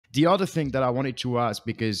The other thing that I wanted to ask,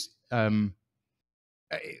 because I,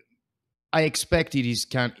 I expect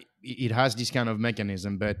it has this kind of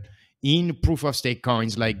mechanism, but in proof of stake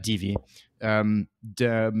coins like Divi, um,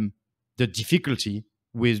 the the difficulty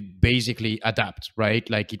will basically adapt, right?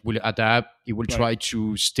 Like it will adapt, it will try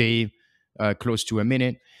to stay close to a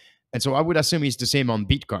minute, and so I would assume it's the same on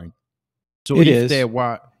Bitcoin. So It if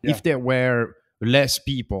is. there were less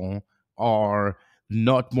people or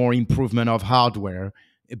not more improvement of hardware,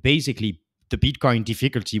 basically the Bitcoin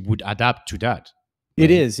difficulty would adapt to that. It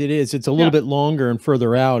Right? is. It is. It's a little bit longer and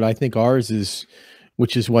further out. I think ours is,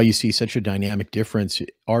 which is why you see such a dynamic difference.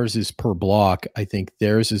 Ours is per block. I think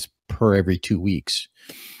theirs is per every 2 weeks.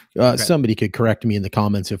 Somebody could correct me in the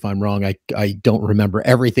comments if I'm wrong. I don't remember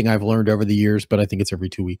everything I've learned over the years, but I think it's every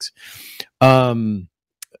 2 weeks.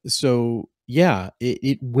 So yeah,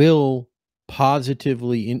 it will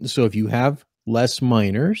positively. So if you have less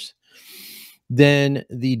miners, then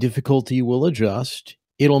the difficulty will adjust.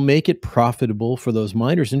 It'll make it profitable for those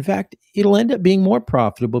miners. In fact, it'll end up being more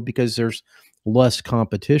profitable because there's less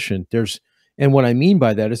competition. And what I mean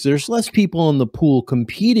by that is there's less people in the pool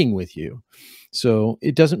competing with you. So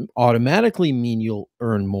it doesn't automatically mean you'll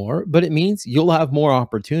earn more, but it means you'll have more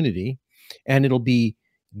opportunity, and it'll be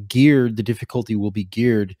geared. The difficulty will be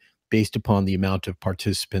geared based upon the amount of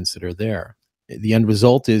participants that are there. The end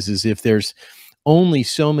result is if there's only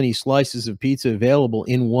so many slices of pizza available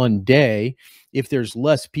in one day, if there's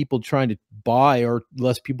less people trying to buy or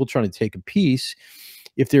less people trying to take a piece,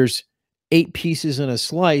 if there's 8 pieces in a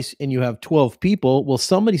slice and you have 12 people, well,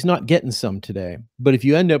 somebody's not getting some today. But if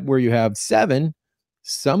you end up where you have 7,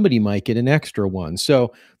 somebody might get an extra one.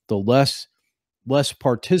 So the less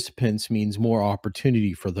participants means more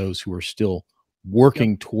opportunity for those who are still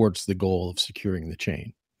working towards the goal of securing the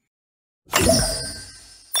chain.